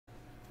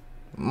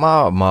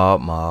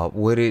Mob,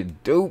 what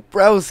it do,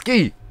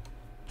 broski?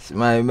 It's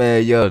my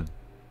man, yo,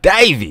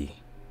 Davey.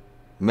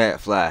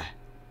 Matt Fly.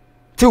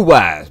 Two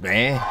wise,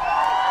 man.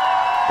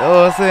 You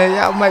know what I'm saying?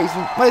 Y'all make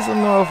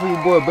some noise for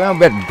your boy, but I'm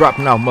better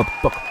dropping off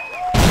motherfucker.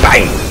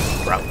 Bang!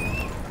 Bro.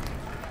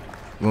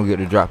 We gonna get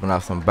to dropping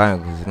off some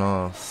bangles, you know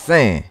what I'm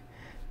saying?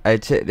 Hey,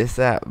 check this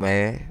out,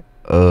 man.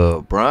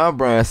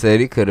 Bron said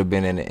he could have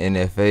been in the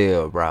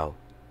NFL, bro.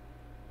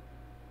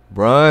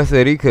 Bron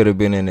said he could have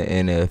been in the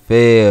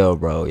NFL,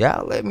 bro.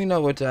 Y'all let me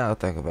know what y'all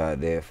think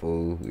about that,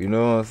 fool. You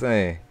know what I'm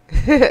saying?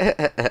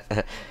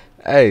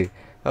 Hey,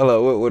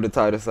 hello, what the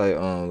title say?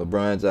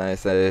 LeBron James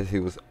says he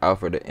was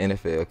offered an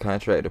NFL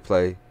contract to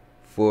play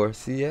for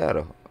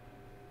Seattle.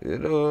 You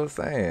know what I'm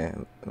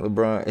saying?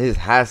 LeBron, his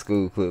high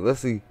school clip.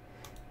 Let's see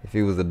if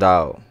he was a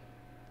dog.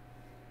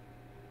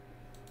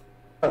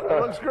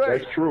 Looks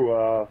great. That's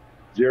true.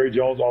 Jerry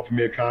Jones offered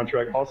me a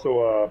contract.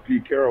 Also,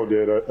 Pete Carroll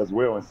did as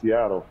well in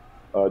Seattle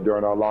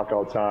during our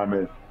lockout time.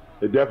 And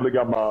it definitely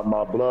got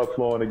my blood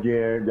flowing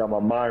again, got my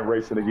mind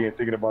racing again,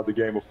 thinking about the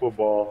game of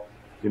football,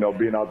 you know,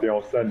 being out there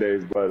on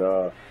Sundays. But,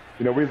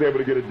 you know, we was able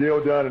to get a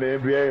deal done in the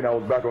NBA, and I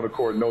was back on the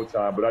court in no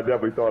time. But I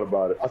definitely thought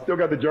about it. I still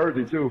got the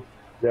jersey, too,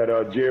 that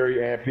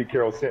Jerry and Pete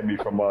Carroll sent me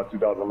from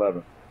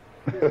 2011.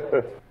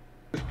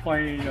 Just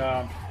playing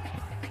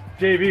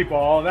JV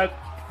ball. That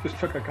just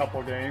took a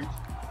couple of games.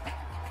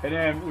 And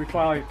then we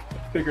finally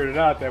figured it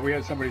out that we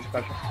had somebody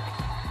special.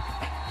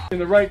 In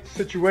the right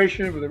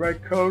situation, with the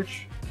right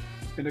coach,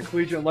 in the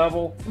collegiate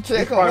level, check he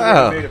him probably would out.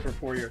 have made it for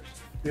 4 years.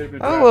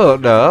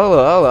 Hold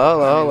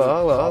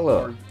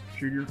up.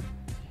 Junior.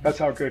 That's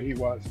how good he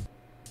was.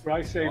 But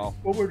I say, Wow.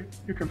 what would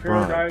you compare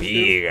Bron guys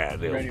big to? out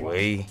there,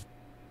 boy.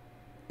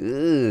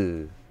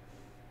 Ugh.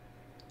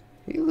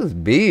 He was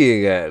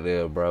big out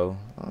there, bro.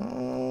 I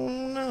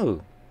don't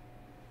know.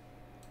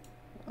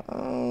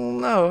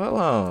 Hold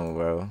on,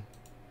 bro.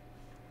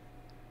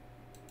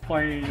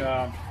 Playing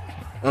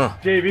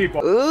JV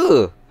ball.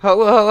 Ugh.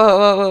 Hold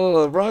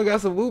on. Bron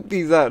got some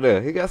whoopties out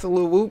there. He got some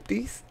little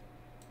whoopties.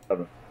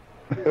 Hold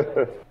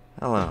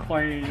on.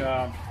 Playing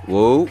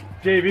Whoop.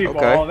 JV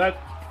ball. That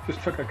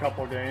just took a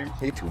couple of games.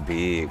 He too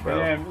big, bro.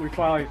 And then we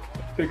finally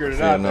figured it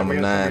See out. number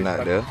 9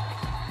 out there.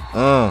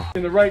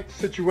 In the right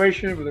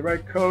situation, with the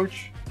right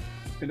coach,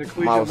 in the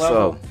collegiate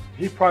level,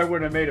 he probably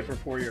wouldn't have made it for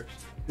 4 years.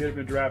 He'd have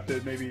been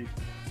drafted maybe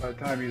by the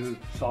time he was a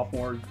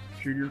sophomore,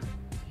 junior.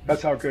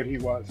 That's how good he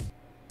was.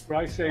 But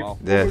I say,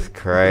 that's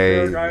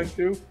crazy. Guys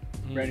do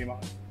Randy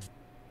Moss.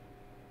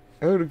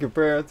 Who to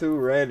compare to?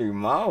 Randy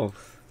Moss.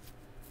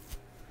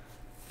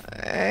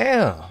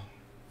 Damn.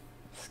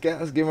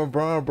 Scouts giving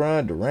Bron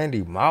the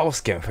Randy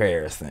Moss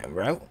comparison,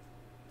 bro.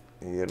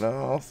 You know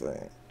what I'm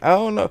saying? I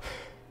don't know.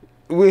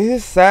 With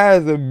his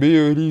size and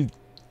build, he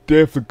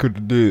definitely could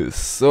have did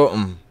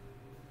something.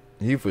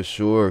 He for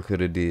sure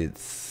could have did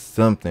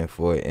something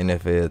for an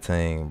NFL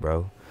team,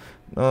 bro.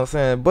 You know what I'm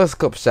saying? Bust a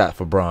couple shots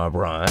for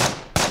Bron.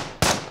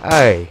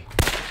 Hey,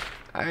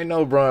 I ain't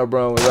know Bron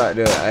was out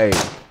there. Hey,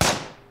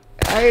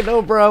 I ain't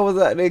know Bron was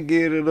out there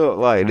getting it up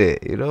like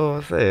that. You know what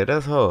I'm saying?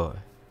 That's hard.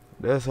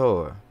 That's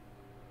hard.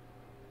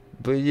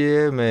 But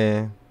yeah,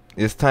 man,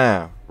 it's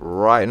time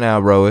right now,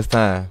 bro. It's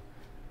time.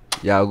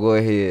 Y'all go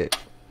ahead.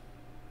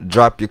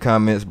 Drop your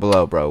comments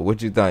below, bro.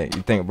 What you think?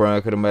 You think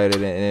Bron could have made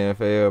it in the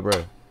NFL,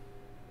 bro?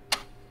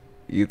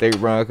 You think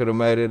Bron could have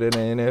made it in the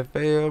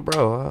NFL,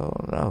 bro? I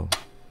don't know.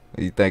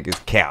 You think it's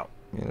cap?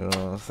 You know what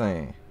I'm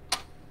saying?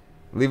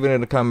 Leave it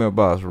in the comment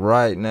box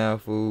right now,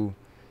 fool.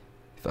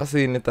 If I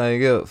see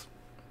anything else,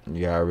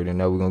 you already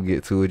know we're going to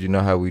get to it. You know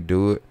how we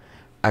do it.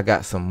 I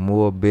got some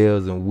more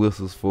bells and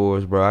whistles for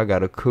us, bro. I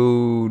got a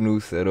cool new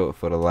setup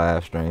for the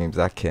live streams.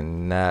 I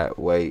cannot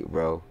wait,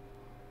 bro.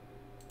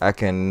 I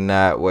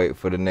cannot wait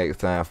for the next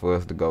time for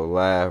us to go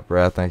live,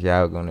 bro. I think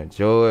y'all gonna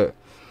enjoy it.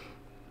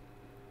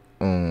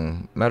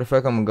 Matter of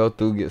fact, I'm gonna go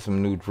through, get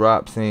some new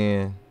drops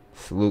in.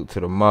 Salute to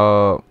the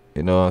mob.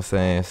 You know what I'm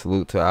saying?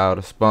 Salute to all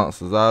the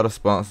sponsors. All the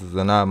sponsors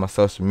and all my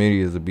social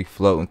medias will be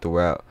floating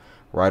throughout.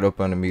 Right up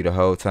under me the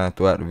whole time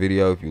throughout the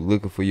video. If you're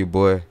looking for your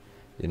boy,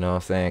 you know what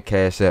I'm saying?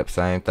 Cash App,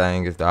 same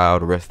thing as all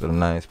the rest of the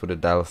names. Put a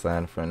 $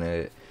 in front of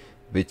it.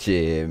 But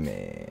yeah,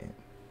 man.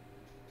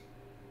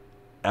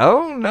 I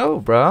don't know,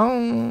 bro.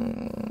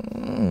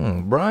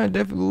 Brian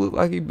definitely look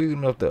like he big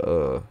enough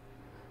to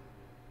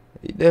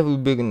he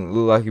definitely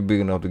look like he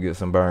big enough to get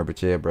some burn.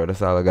 But yeah, bro,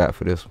 that's all I got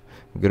for this one.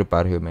 Get up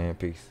out of here, man.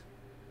 Peace.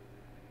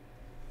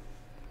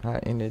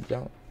 Hot in that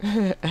jump.